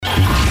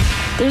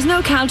There's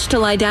no couch to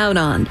lie down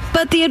on,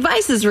 but the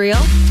advice is real.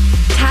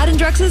 Tad and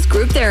Drex's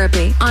Group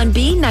Therapy on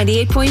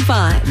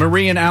B98.5.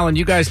 Marie and Alan,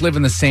 you guys live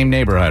in the same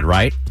neighborhood,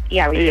 right?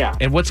 Yeah.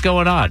 And what's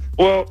going on?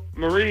 Well,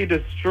 Marie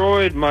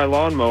destroyed my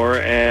lawnmower,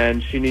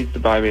 and she needs to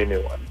buy me a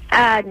new one.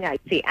 No,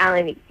 see,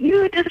 Alan,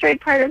 you destroyed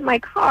part of my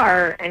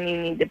car, and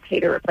you need to pay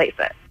to replace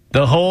it.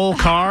 The whole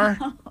car?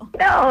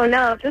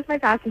 No, just my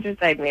passenger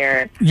side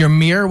mirror. Your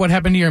mirror? What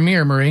happened to your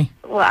mirror, Marie?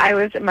 Well, I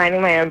was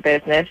minding my own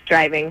business,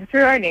 driving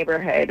through our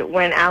neighborhood,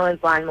 when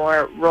Alan's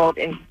lawnmower rolled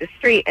into the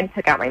street and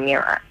took out my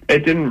mirror.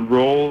 It didn't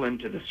roll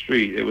into the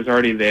street. It was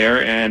already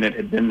there, and it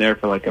had been there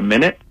for like a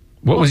minute.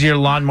 What was your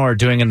lawnmower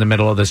doing in the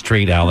middle of the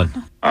street, Alan?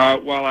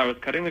 While I was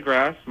cutting the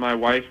grass, my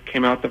wife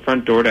came out the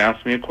front door to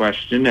ask me a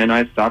question, and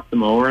I stopped the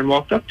mower and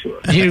walked up to her.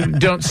 You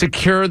don't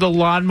secure the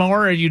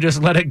lawnmower, and you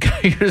just let it go?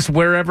 You just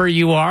wherever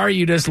you are,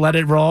 you just let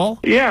it roll?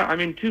 Yeah, I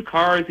mean, 2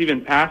 cars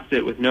even passed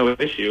it with no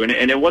issue, and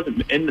it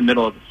wasn't in the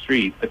middle of the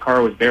street. The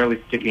car was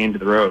barely sticking into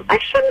the road. I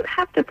shouldn't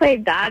have to play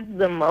dodge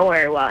the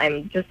mower while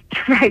I'm just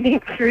driving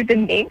through the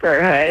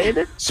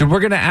neighborhood. So we're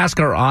going to ask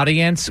our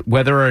audience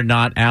whether or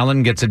not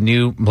Alan gets a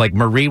new, like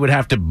Marie would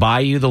have to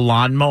buy you the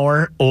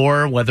lawnmower,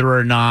 or whether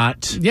or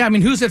not... Yeah, I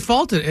mean, who's at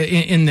fault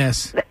in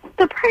this?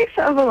 The price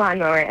of a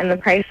lawnmower and the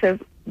price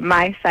of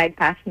my side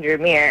passenger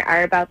mirror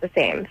are about the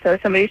same. So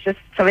somebody's going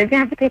to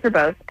have to pay for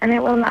both, and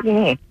it will not be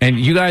me. And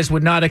you guys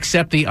would not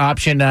accept the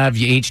option of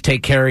you each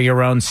take care of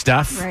your own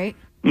stuff? Right.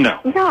 No.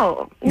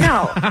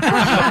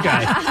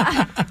 Okay.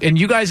 And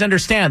you guys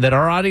understand that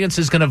our audience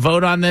is going to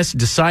vote on this,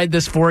 decide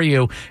this for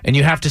you, and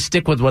you have to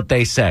stick with what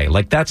they say.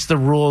 Like, that's the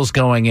rules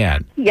going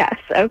in. Yes,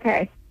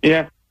 okay.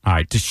 Yeah. All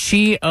right. Does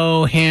she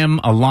owe him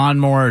a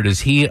lawnmower, or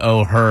does he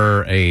owe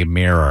her a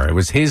mirror? It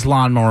was his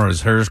lawnmower, it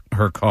was her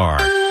car.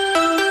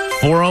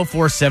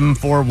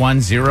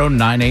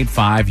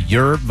 404-741-0985.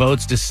 Your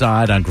votes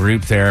decide on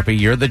Group Therapy.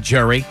 You're the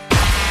jury.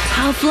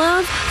 Tough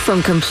love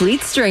from complete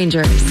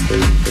strangers.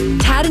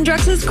 Tad and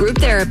Drex's Group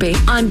Therapy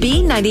on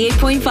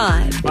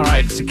B98.5. All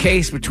right. It's a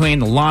case between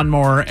the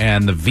lawnmower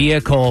and the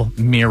vehicle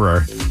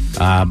mirror.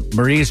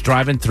 Marie's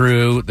driving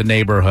through the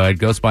neighborhood,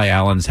 goes by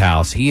Alan's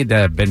house. He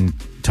had been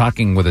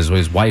talking with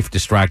his wife,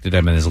 distracted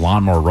him, and his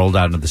lawnmower rolled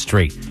out into the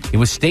street. It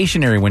was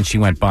stationary when she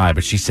went by,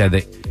 but she said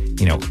that,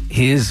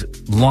 his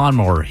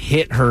lawnmower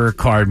hit her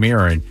car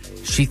mirror, and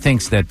she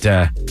thinks that,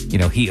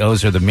 he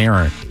owes her the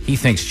mirror. He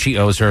thinks she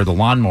owes her the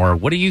lawnmower.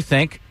 What do you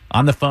think?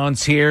 On the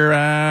phones here,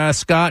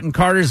 Scott in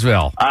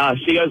Cartersville.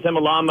 She owes him a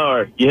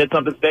lawnmower. You hit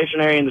something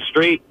stationary in the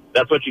street,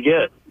 that's what you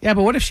get. Yeah,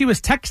 but what if she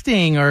was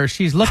texting or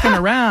she's looking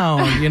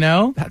around,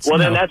 Then that's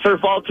her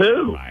fault,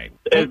 too. Right.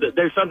 If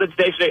there's something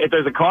stationary. If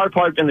there's a car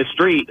parked in the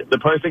street, the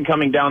person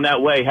coming down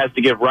that way has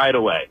to give right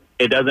away.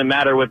 It doesn't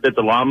matter if it's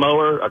a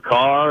lawnmower, a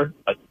car.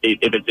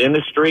 If it's in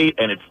the street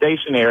and it's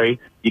stationary,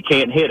 you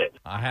can't hit it.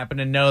 I happen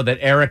to know that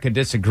Erica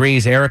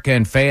disagrees. Erica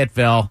in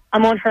Fayetteville.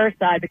 I'm on her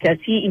side because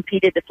he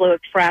impeded the flow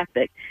of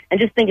traffic. And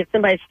just think if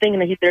somebody's thinking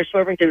that they're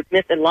swerving to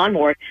miss a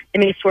lawnmower, they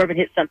may swerve and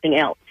hit something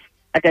else,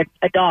 like a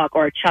dog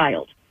or a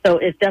child. So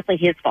it's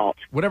definitely his fault.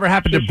 Whatever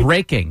happened to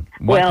braking?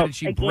 Why did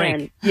she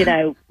brake?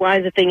 Why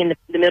is the thing in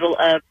the middle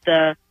of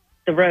the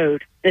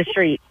road, the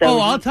street? So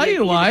I'll tell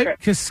you why.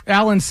 Because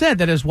Alan said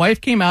that his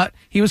wife came out.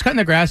 He was cutting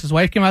the grass. His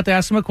wife came out to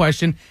ask him a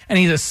question, and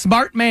he's a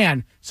smart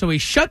man. So he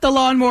shut the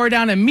lawnmower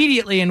down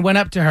immediately and went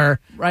up to her.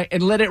 Right,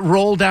 and let it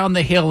roll down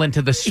the hill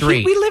into the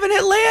street. We live in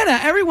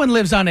Atlanta. Everyone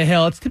lives on a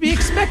hill. It's to be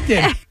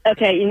expected.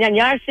 Okay, and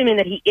you're assuming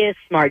that he is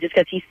smart. Just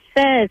because he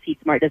says he's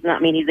smart does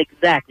not mean he's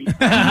exactly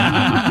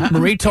smart.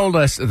 Marie told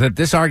us that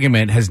this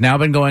argument has now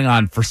been going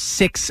on for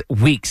 6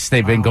 weeks.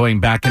 They've been going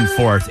back and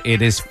forth.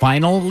 It is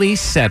finally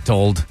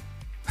settled.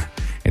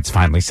 It's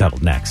finally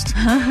settled next.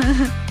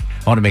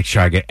 I want to make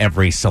sure I get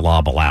every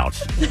syllable out.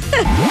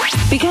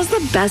 Because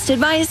the best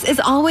advice is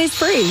always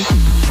free.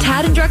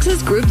 Tad and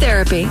Drex's Group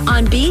Therapy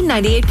on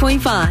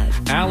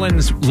B98.5.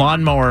 Alan's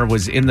lawnmower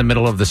was in the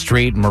middle of the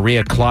street.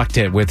 Maria clocked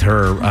it with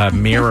her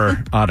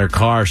mirror on her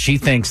car. She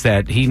thinks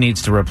that he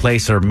needs to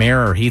replace her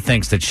mirror. He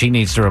thinks that she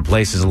needs to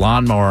replace his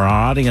lawnmower. Our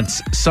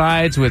audience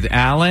sides with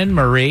Alan.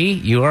 Marie,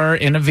 you are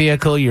in a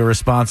vehicle. You're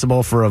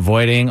responsible for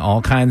avoiding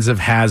all kinds of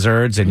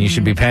hazards, and you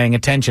should be paying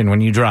attention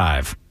when you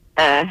drive.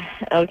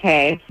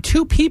 Okay.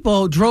 2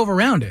 people drove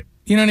around it.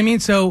 You know what I mean?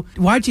 So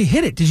why'd you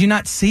hit it? Did you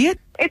not see it?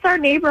 It's our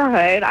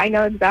neighborhood. I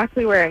know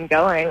exactly where I'm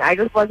going. I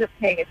just wasn't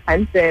paying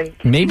attention.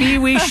 Maybe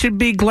we should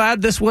be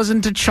glad this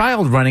wasn't a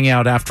child running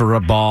out after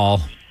a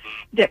ball.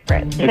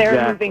 Different.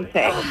 They're moving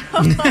things.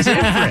 Different.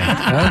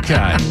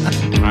 Okay.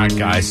 All right,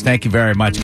 guys. Thank you very much.